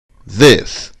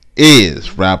This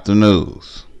is Wrap the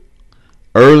News.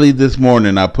 Early this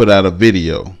morning I put out a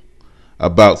video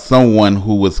about someone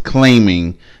who was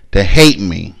claiming to hate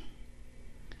me.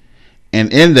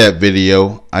 And in that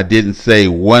video I didn't say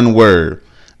one word.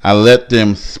 I let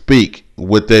them speak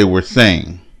what they were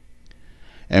saying.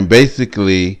 And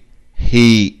basically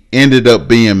he ended up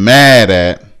being mad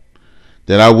at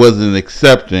that I wasn't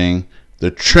accepting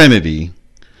the Trinity,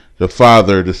 the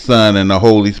Father, the Son, and the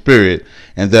Holy Spirit,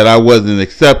 and that I wasn't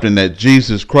accepting that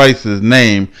Jesus Christ's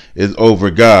name is over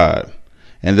God,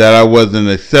 and that I wasn't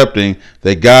accepting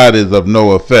that God is of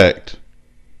no effect.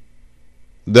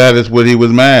 That is what he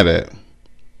was mad at.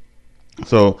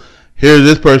 So here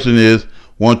this person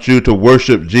wants you to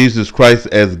worship Jesus Christ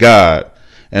as God,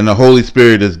 and the Holy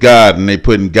Spirit is God, and they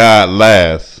putting God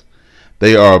last.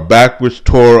 They are backwards,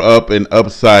 tore up, and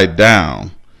upside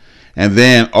down. And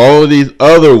then all of these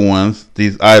other ones,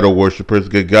 these idol worshippers,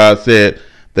 because God said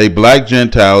they black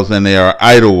Gentiles and they are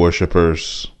idol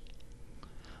worshippers.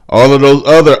 All of those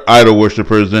other idol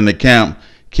worshippers in the camp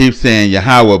keep saying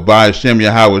Yahweh, Ba'ashem,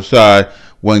 Yahweh Shai,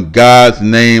 when God's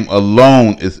name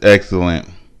alone is excellent.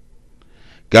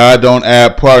 God don't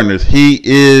add partners. He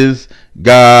is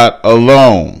God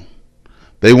alone.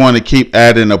 They want to keep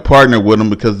adding a partner with him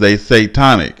because they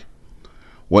satanic.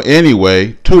 Well,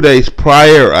 anyway, 2 days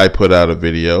prior I put out a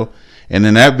video, and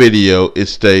in that video it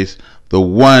states the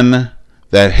one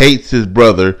that hates his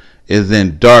brother is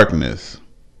in darkness.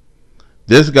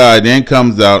 This guy then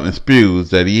comes out and spews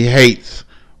that he hates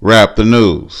Wrap the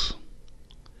News.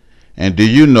 And do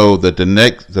you know that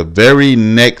the very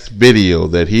next video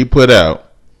that he put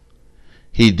out,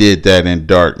 he did that in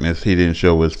darkness. He didn't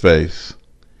show his face,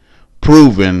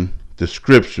 proving the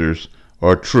scriptures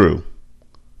are true.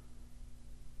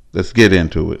 Let's get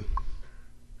into it.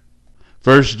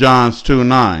 1 John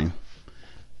 2:9.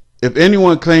 If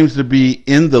anyone claims to be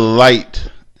in the light,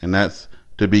 and that's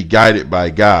to be guided by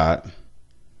God,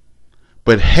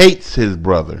 but hates his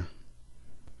brother,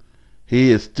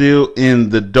 he is still in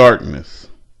the darkness.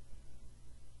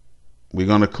 We're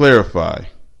going to clarify.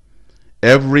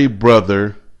 Every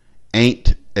brother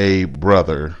ain't a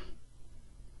brother.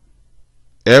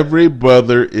 Every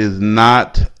brother is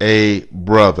not a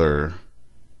brother.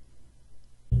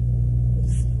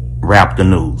 Wrap the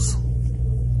News.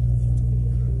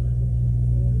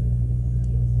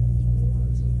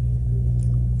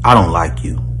 I don't like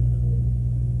you.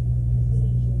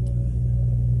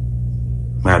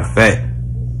 Matter of fact,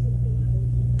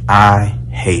 I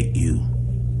hate you.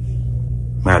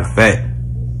 Matter of fact,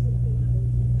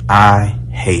 I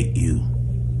hate you.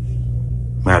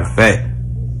 Matter of fact,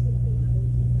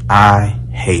 I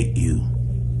hate you.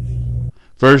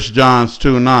 1 John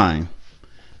 2:9.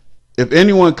 If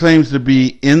anyone claims to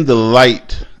be in the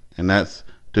light, and that's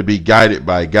to be guided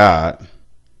by God,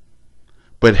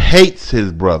 but hates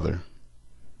his brother,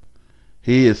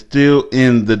 he is still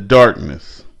in the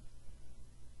darkness.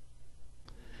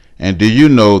 And do you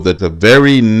know that the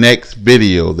very next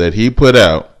video that he put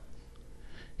out,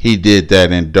 he did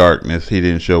that in darkness. He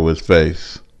didn't show his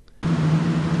face.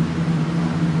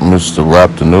 Mr.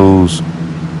 Wrap the News,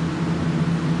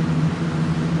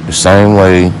 the same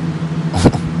way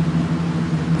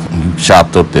you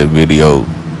chopped up that video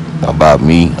about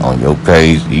me on your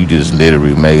page, you just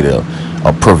literally made a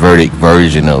perverted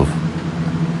version of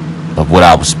what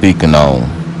I was speaking on,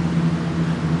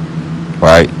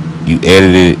 right? You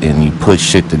edited it and you put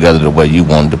shit together the way you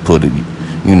wanted to put it.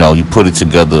 You know, you put it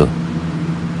together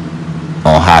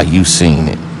on how you seen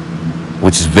it,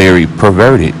 which is very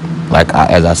perverted. Like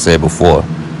as I said before,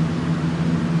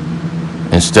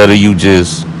 instead of you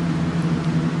just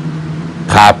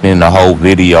copying the whole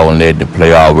video and letting it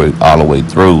play all the way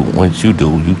through, what you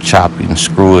do, you chop it and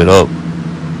screw it up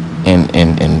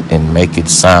and make it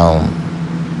sound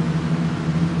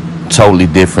totally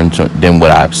different than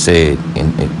what I've said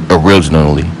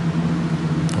originally,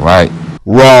 right?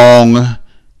 Wrong.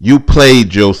 You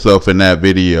played yourself in that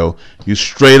video. You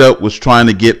straight up was trying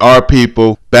to get our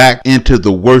people back into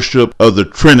the worship of the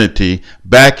Trinity,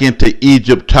 back into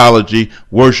Egyptology,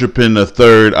 worshiping the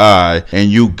third eye, and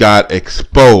you got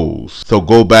exposed. So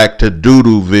go back to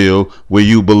Doodoo'ville where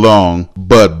you belong,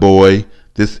 bud boy.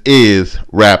 This is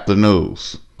Wrap the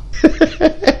News.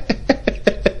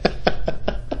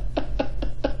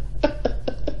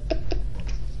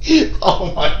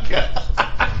 Oh my God.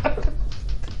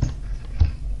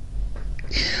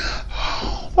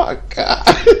 Oh my God.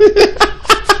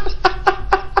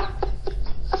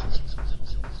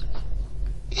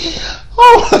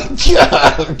 Oh my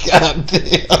God. God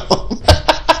damn.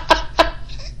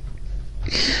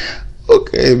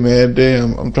 Okay, man,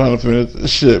 damn. I'm trying to finish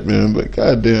this shit, man, but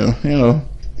goddamn, you know.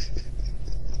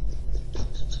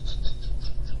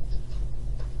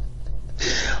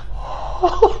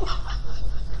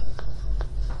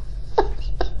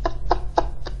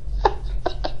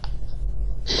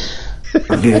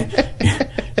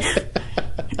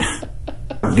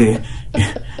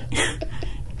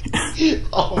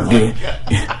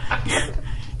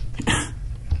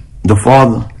 The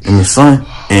Father and the Son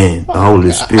and the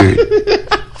Holy Spirit.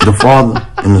 The Father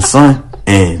and the Son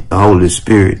and the Holy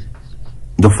Spirit.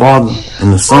 The Father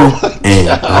and the Son and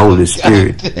the Holy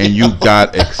Spirit. And you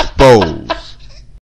got exposed.